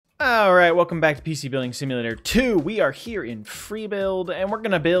Alright, welcome back to PC Building Simulator 2. We are here in free build, and we're going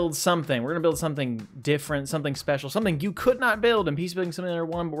to build something. We're going to build something different, something special, something you could not build in PC Building Simulator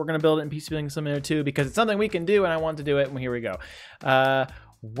 1, but we're going to build it in PC Building Simulator 2 because it's something we can do, and I want to do it, and here we go.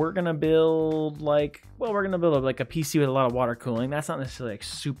 We're going to build like a PC with a lot of water cooling. That's not necessarily like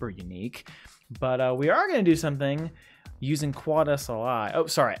super unique, but we are going to do something using quad SLI. Oh,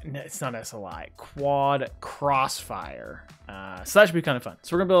 sorry, it's not SLI. Quad Crossfire. So that should be kind of fun.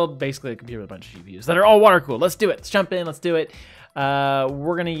 So we're gonna build basically a computer with a bunch of GPUs that are all water cooled. Let's do it. Let's jump in. Let's do it.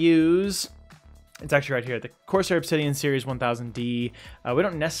 We're gonna use. It's actually right here, the Corsair Obsidian Series 1000D. We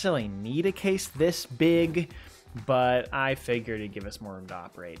don't necessarily need a case this big, but I figured it'd give us more room to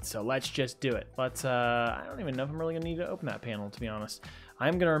operate. So let's just do it. Let's. I don't even know if I'm really gonna need to open that panel, to be honest.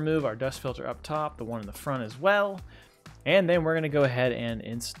 I'm gonna remove our dust filter up top, the one in the front as well. And then we're going to go ahead and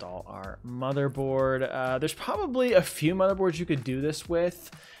install our motherboard. There's probably a few motherboards you could do this with.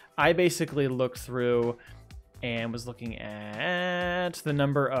 I basically looked through and was looking at the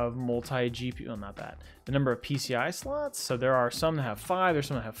number of multi-GPU, well, not that, the number of PCI slots. So there are some that have 5, there's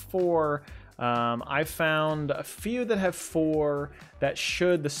some that have 4. I found a few that have 4 that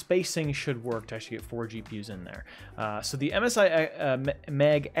the spacing should work to actually get 4 GPUs in there. So the MSI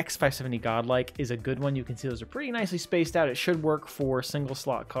MEG X570 Godlike is a good one. You can see those are pretty nicely spaced out. It should work for single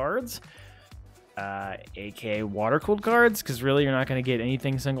slot cards, aka water-cooled cards, because really you're not going to get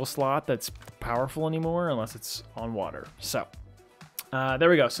anything single slot that's powerful anymore unless it's on water. So there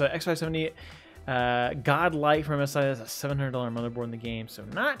we go. So X570 Godlike from MSI is a $700 motherboard in the game, so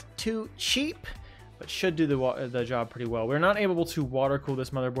not too cheap, but should do the job pretty well. We're not able to water cool this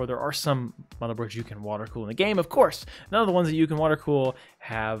motherboard. There are some motherboards you can water cool in the game, of course. None of the ones that you can water cool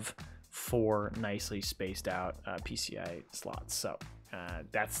have 4 nicely spaced out PCI slots. So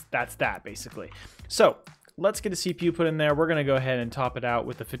that's that basically. So let's get a CPU put in there. We're gonna go ahead and top it out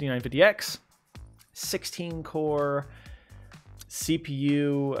with the 5950X, 16 core.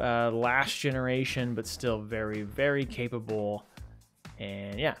 CPU, last generation, but still very, very capable.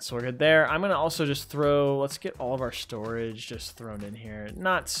 And yeah, so we're good there. I'm gonna also just let's get all of our storage just thrown in here.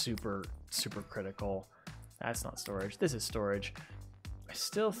 Not super critical. That's not storage. This is storage. I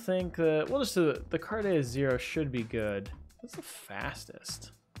still think that we'll just do the CARDEA 0 should be good. What's the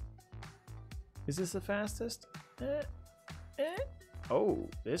fastest? Is this the fastest? Oh,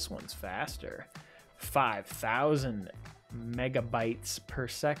 this one's faster. 5,000 megabytes per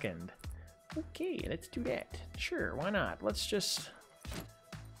second. Okay, let's do that. Sure, why not? Let's just.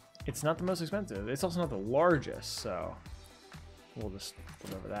 It's not the most expensive. It's also not the largest, so we'll just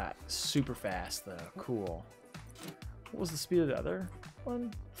put over that. Super fast though. Cool. What was the speed of the other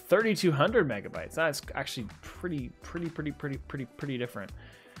one? 3,200 megabytes. That's actually pretty different.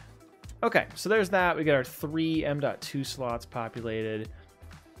 Okay, so there's that. We got our 3 M.2 slots populated.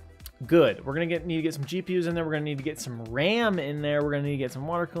 Good. We're gonna need to get some GPUs in there. We're gonna need to get some RAM in there. We're gonna need to get some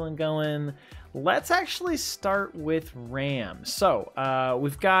water cooling going. Let's actually start with RAM. So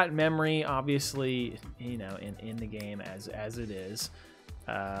we've got memory, obviously, you know, in the game as it is.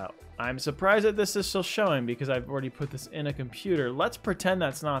 I'm surprised that this is still showing because I've already put this in a computer. Let's pretend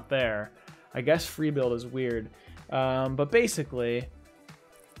that's not there. I guess free build is weird, but basically,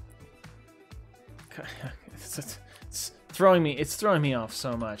 it's throwing me off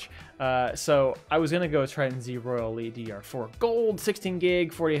so much. So I was gonna go Trident Z Royal Elite DDR4 Gold, 16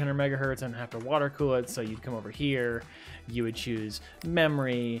 gig, 4800 megahertz, and have to water cool it. So you'd come over here, you would choose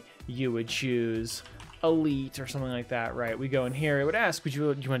memory, you would choose Elite or something like that, right? We go in here, it would ask, do you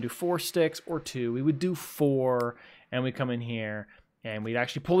want to do 4 sticks or 2? We would do 4, and we come in here, and we'd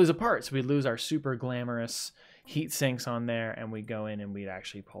actually pull these apart. So we'd lose our super glamorous heat sinks on there, and we'd go in and we'd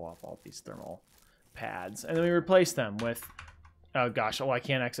actually pull off all these thermal pads, and then we replace them with, oh gosh, I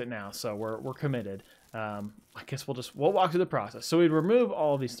can't exit now, so we're committed. I guess we'll walk through the process. So we'd remove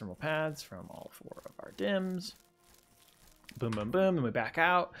all of these thermal pads from all 4 of our DIMMs. Boom, boom, boom, and we back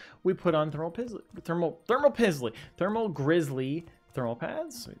out. We put on thermal grizzly thermal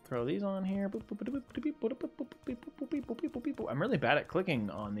pads. So we throw these on here. I'm really bad at clicking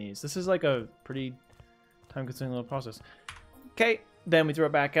on these. This is like a pretty time-consuming little process. Okay. Then we throw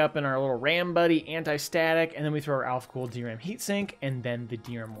it back up in our little RAM buddy anti-static, and then we throw our alpha-cooled DRAM heatsink, and then the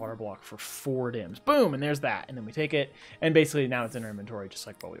DRAM water block for 4 DIMMs. Boom, and there's that. And then we take it, and basically now it's in our inventory, just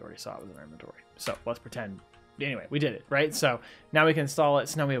like what we already saw it was in our inventory. So let's pretend. Anyway, we did it, right? So now we can install it.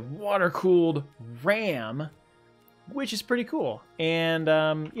 So now we have water-cooled RAM, which is pretty cool. And,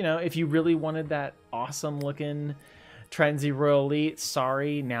 you know, if you really wanted that awesome-looking Trident Z Royal Elite,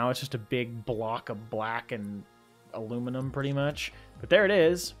 sorry, now it's just a big block of black and aluminum pretty much, but there it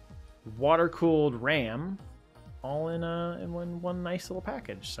is, water-cooled RAM. all in one nice little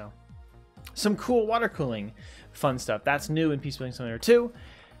package. So some cool water cooling fun stuff. That's new in PC Building Simulator 2.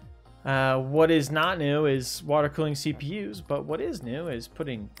 What is not new is water cooling CPUs, but what is new is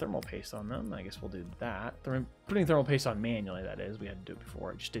putting thermal paste on them. I guess we'll do that. Putting thermal paste on manually, that is. We had to do it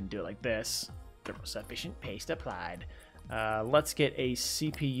before. I just didn't do it like this. Thermal sufficient paste applied. Let's get a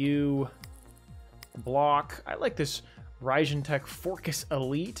CPU block. I like this Ryzen Tech Forcus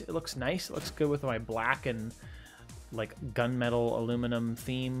Elite. It looks nice. It looks good with my black and like gunmetal aluminum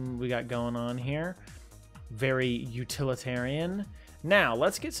theme we got going on here. Very utilitarian. Now,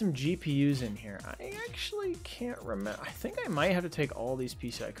 let's get some GPUs in here. I actually can't remember. I think I might have to take all these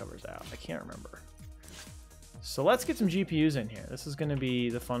PCI covers out. I can't remember. So let's get some GPUs in here. This is going to be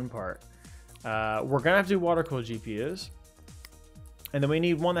the fun part. We're going to have to do water-cooled GPUs. And then we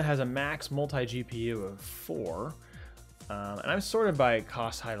need one that has a max multi-GPU of 4. And I'm sorted by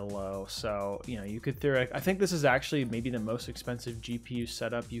cost high to low, so you know you could theoretically. I think this is actually maybe the most expensive GPU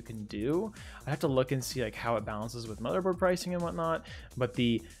setup you can do. I have to look and see like how it balances with motherboard pricing and whatnot. But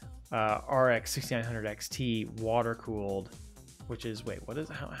the RX 6900 XT water cooled, which is what is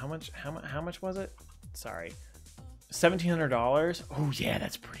how much was it? Sorry, $1,700. Oh yeah,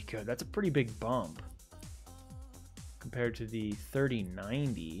 that's pretty good. That's a pretty big bump compared to the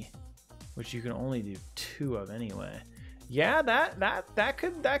 3090, which you can only do 2 of anyway. Yeah, that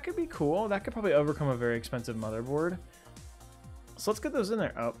could be cool. That could probably overcome a very expensive motherboard. So let's get those in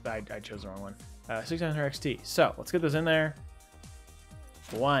there. Oh, I chose the wrong one. 6900 XT. So let's get those in there.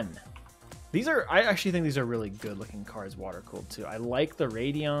 1. I actually think these are really good looking cards, water cooled too. I like the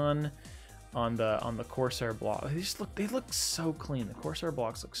Radeon on the Corsair block. They look so clean. The Corsair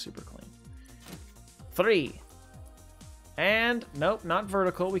blocks look super clean. 3. And nope, not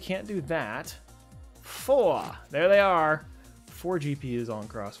vertical. We can't do that. 4. There they are. 4 GPUs on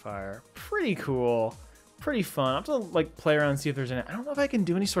Crossfire. Pretty cool. Pretty fun. I have to like play around and see if there's any. I don't know if I can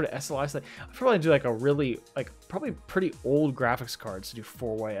do any sort of SLI. I'll probably do like a really probably pretty old graphics cards to do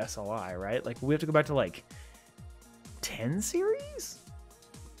 4-way SLI, right? Like we have to go back to like 10 series?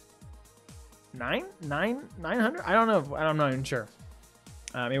 900? I don't know. I'm not even sure.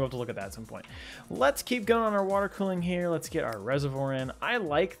 Maybe we'll have to look at that at some point. Let's keep going on our water cooling here. Let's get our reservoir in. I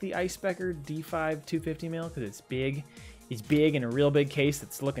like the Icebecker D5 250 mil because it's big. It's big in a real big case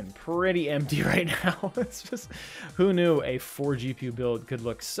that's looking pretty empty right now. It's just, who knew a 4 GPU build could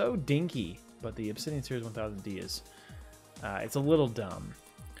look so dinky? But the Obsidian Series 1000D is, it's a little dumb.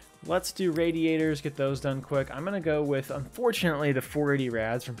 Let's do radiators, get those done quick. I'm going to go with, unfortunately, the 480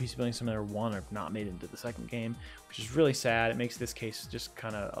 rads from PC Building Simulator 1 have not made it into the second game, which is really sad. It makes this case just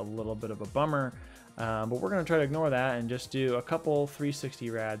kind of a little bit of a bummer. But we're going to try to ignore that and just do a couple 360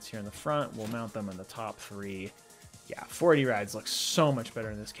 rads here in the front. We'll mount them in the top 3. Yeah, 480 rads looks so much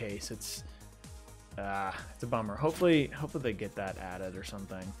better in this case. It's a bummer. Hopefully they get that added or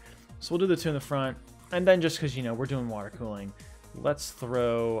something. So we'll do the 2 in the front. And then just because, you know, we're doing water cooling, let's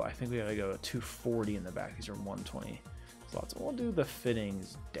throw, I think we gotta go 240 in the back. These are 120 slots. We'll do the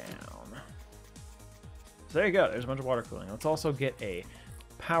fittings down. So there you go. There's a bunch of water cooling. Let's also get a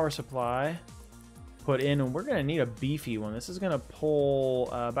power supply put in, and we're gonna need a beefy one. This is gonna pull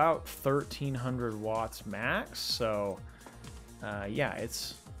about 1300 watts max. So yeah,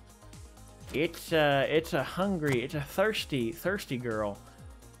 it's a hungry, it's a thirsty girl.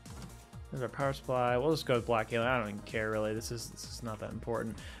 There's our power supply. We'll just go with black alien. I don't even care really. This is not that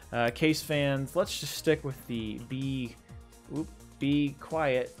important. Case fans. Let's just stick with the be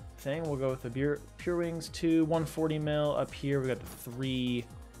quiet thing. We'll go with the Pure Wings 2 140 mil. Up here we got the 3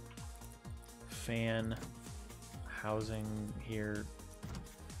 fan housing here,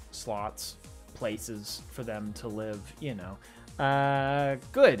 slots, places for them to live. You know,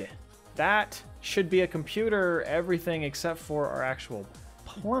 good. That should be a computer. Everything except for our actual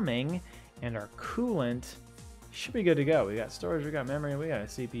plumbing. And our coolant should be good to go. We got storage, we got memory, we got a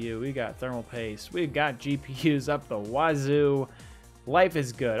CPU, we got thermal paste, we've got GPUs up the wazoo. Life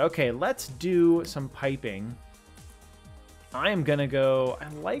is good. Okay, let's do some piping. I am gonna go, I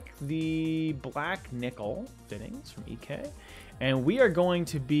like the black nickel fittings from EK. And we're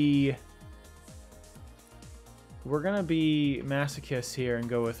gonna be masochists here and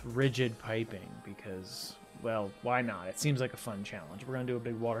go with rigid piping because, well, why not? It seems like a fun challenge. We're going to do a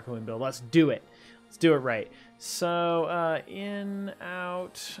big water cooling build. Let's do it. Let's do it right. So, in,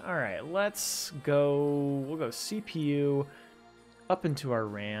 out. All right, let's go. We'll go CPU up into our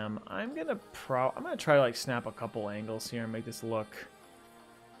RAM. I'm going to try to like snap a couple angles here and make this look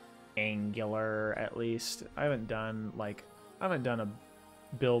angular at least. I haven't done a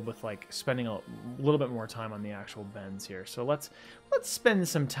build with like spending a little bit more time on the actual bends here. So let's spend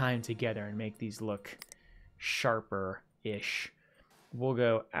some time together and make these look sharper-ish. We'll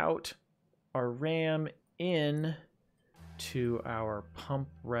go out our RAM in to our pump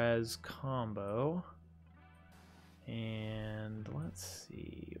res combo. And let's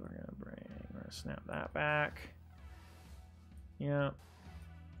see, we're gonna snap that back. Yeah,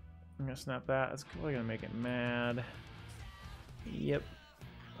 I'm gonna snap that. That's probably gonna make it mad. Yep.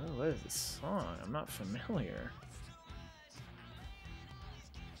 Oh, what is this song? I'm not familiar.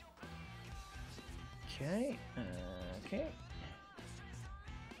 Okay. Okay.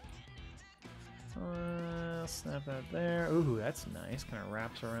 Snap that there. Ooh, that's nice. Kind of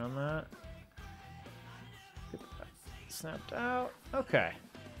wraps around that. Get that snapped out. Okay.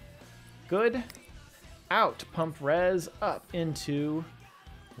 Good. Out. Pump res up into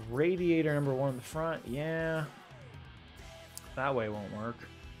radiator number 1 in the front. Yeah. That way won't work.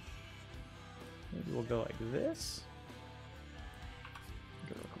 Maybe we'll go like this.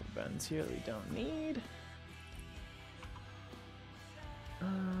 Get a couple bends here that we don't need.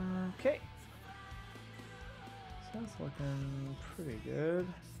 Okay. So that's looking pretty good.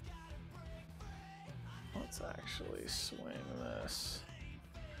 Let's actually swing this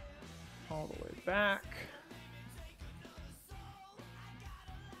all the way back.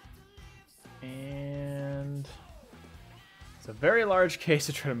 And it's a very large case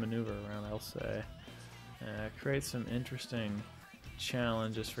to try to maneuver around, I'll say. Creates some interesting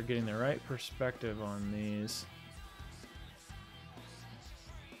challenges for getting the right perspective on these.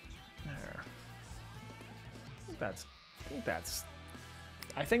 There.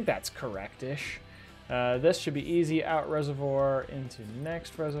 I think that's correct-ish. This should be easy. Out reservoir into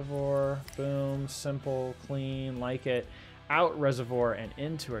next reservoir. Boom. Simple, clean, like it. Out reservoir and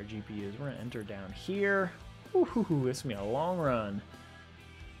into our GPUs. We're gonna enter down here. Ooh, this is gonna be a long run.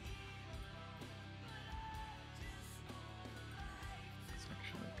 Let's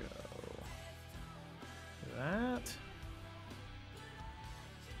actually go that.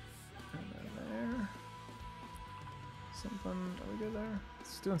 And then there. Something, are we good there?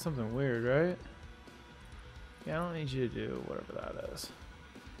 It's doing something weird, right? Yeah, I don't need you to do whatever that is.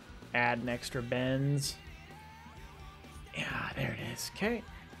 Add an extra bends. Yeah, there it is. Okay,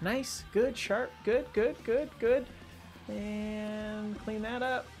 nice, good, sharp, good. And clean that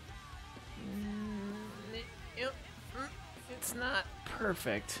up. It's not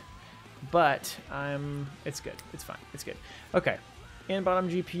perfect, but it's good. It's fine. It's good. Okay, in bottom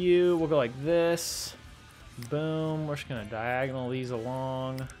GPU, we'll go like this. Boom. We're just gonna diagonal these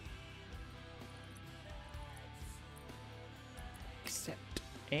along.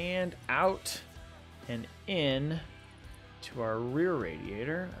 And out and in to our rear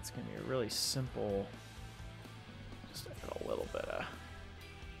radiator. That's going to be a really simple, just a little bit of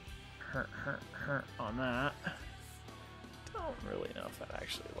hurt on that. Don't really know if that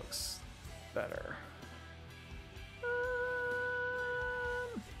actually looks better.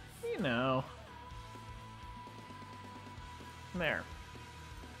 You know. There.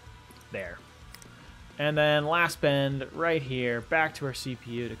 And then last bend right here, back to our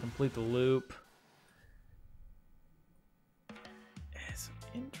CPU to complete the loop. It's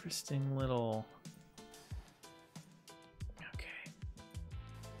an interesting little... Okay.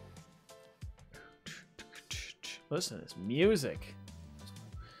 Listen to this music.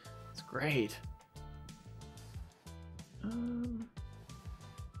 It's great. Yeah,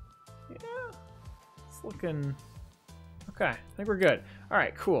 it's looking... Okay, I think we're good. All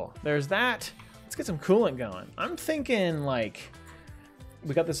right, cool. There's that. Let's get some coolant going. I'm thinking like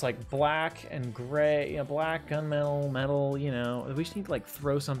we got this like black and gray, black gunmetal, metal, we just need to like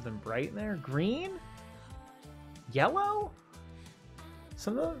throw something bright in there. Green? Yellow?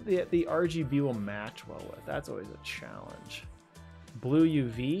 Some of the RGB will match well with. That's always a challenge. Blue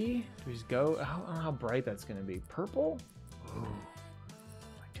UV? Do we just go? I don't know how bright that's gonna be. Purple? Ooh,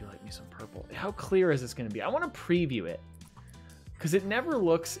 I do like me some purple. How clear is this gonna be? I wanna preview it. Because it doesn't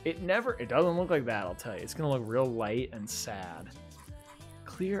look like that, I'll tell you. It's gonna look real light and sad.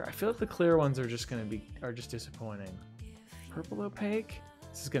 Clear, I feel like the clear ones are just disappointing. Purple opaque,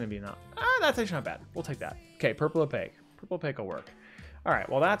 this is gonna be that's actually not bad. We'll take that. Okay, purple opaque. Purple opaque will work. All right,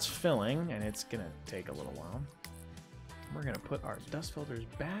 well that's filling and it's gonna take a little while. We're gonna put our dust filters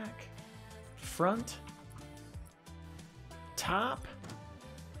back, front, top.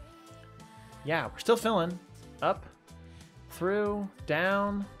 Yeah, we're still filling. Up, through,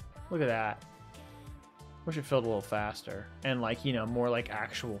 down. Look at that. Wish it filled a little faster and more like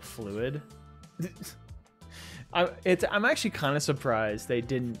actual fluid. I'm actually kind of surprised they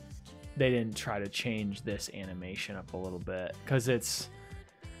didn't try to change this animation up a little bit because it's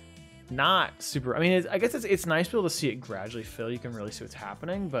not super. I mean, I guess it's nice to be able to see it gradually fill. You can really see what's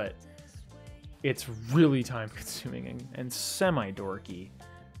happening, but it's really time consuming and semi dorky.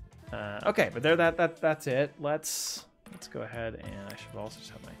 Okay, but there, that's it. Let's go ahead, and I should also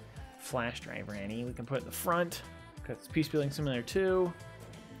just have my flash drive ready. We can put it in the front because it's PC Building Simulator 2,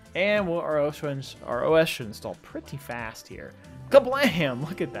 and our OS should install pretty fast here. Kablam!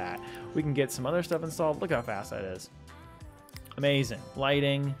 Look at that. We can get some other stuff installed. Look how fast that is. Amazing.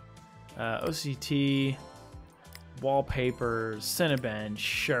 Lighting, OCT, wallpapers, Cinebench,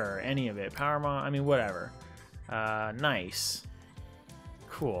 sure, any of it. Power mod, I mean, whatever. Nice.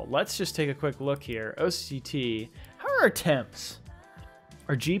 Cool. Let's just take a quick look here. OCT. How are our temps?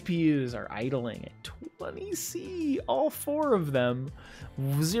 Our GPUs are idling at 20C. All 4 of them.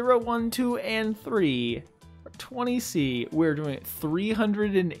 0, 1, 2, and 3. 20C. We're doing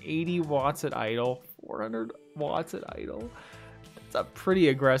 380 watts at idle. 400 watts at idle. That's a pretty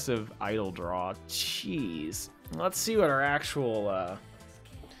aggressive idle draw. Jeez. Let's see what our actual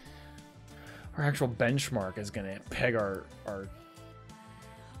benchmark is going to peg our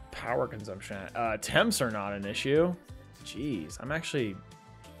power consumption at. Temps are not an issue. Jeez, I'm actually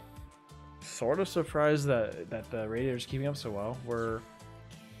sort of surprised that the radiator's keeping up so well. We're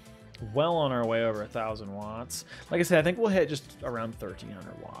well on our way over 1,000 watts. Like I said, I think we'll hit just around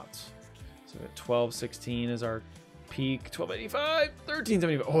 1,300 watts. So 1216 is our peak. 1285,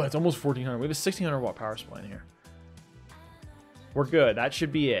 1375. Oh, that's almost 1,400. We have a 1,600 watt power supply in here. We're good. That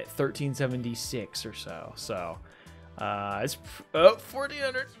should be it. 1376 or so. So, it's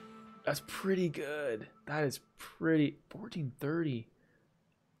 1,400. That's pretty good. That is pretty. 1430.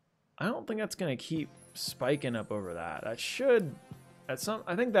 I don't think that's gonna keep spiking up over that. That should. At some.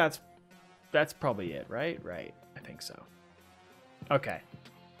 I think that's probably it. Right. Right. I think so. Okay.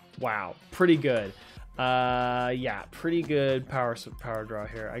 Wow. Pretty good. Yeah. Pretty good power draw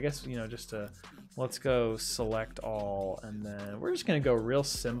here. I guess just to. Let's go select all, and then we're just gonna go real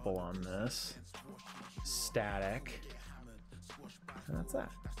simple on this. Static. And that's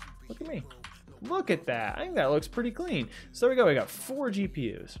that. Look at me. Look at that. I think that looks pretty clean. So there we go. We got 4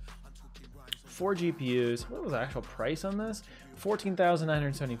 GPUs. 4 GPUs. What was the actual price on this?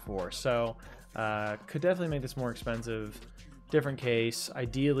 $14,974. So could definitely make this more expensive. Different case.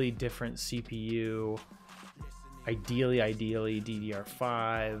 Ideally different CPU. Ideally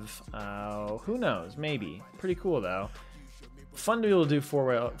DDR5. Who knows? Maybe. Pretty cool though. Fun to be able to do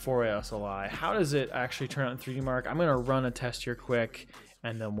 4-way SLI. How does it actually turn out in 3D Mark? I'm gonna run a test here quick,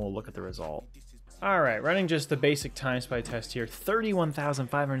 and then we'll look at the result. All right, running just the basic time spy test here.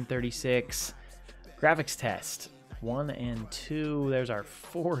 31,536. Graphics test 1 and 2. There's our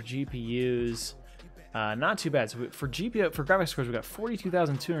 4 GPUs. Not too bad. So for graphics scores, we got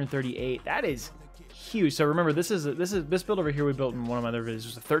 42,238. That is huge. So remember, this build over here we built in one of my other videos. It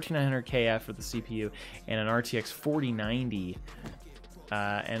was a 13900 KF for the CPU and an RTX 4090.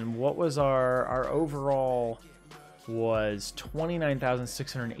 And what was our overall was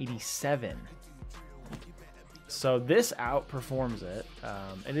 29,687. So this outperforms it.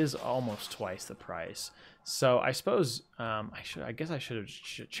 It is almost twice the price. So I suppose I guess I should have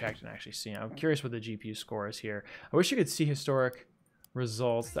checked and actually seen. I'm curious what the GPU score is here. I wish you could see historic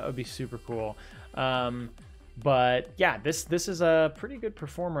results. That would be super cool. But yeah, this is a pretty good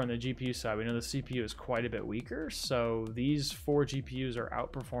performer on the GPU side. We know the CPU is quite a bit weaker, so these 4 GPUs are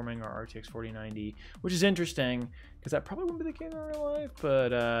outperforming our RTX 4090, which is interesting because that probably wouldn't be the case in real life, but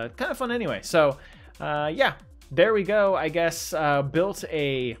kind of fun anyway. So yeah, there we go. I guess built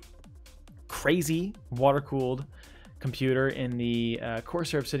a crazy water-cooled computer in the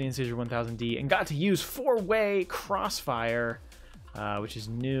Corsair Obsidian Series 1000D and got to use 4-way Crossfire, which is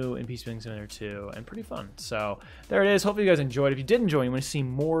new in PC Building Simulator 2 and pretty fun. So there it is. Hopefully you guys enjoyed. If you did enjoy and you want to see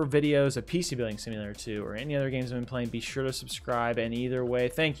more videos of PC Building Simulator 2 or any other games I've been playing, be sure to subscribe. And either way,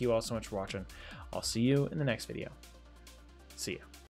 thank you all so much for watching. I'll see you in the next video. See ya.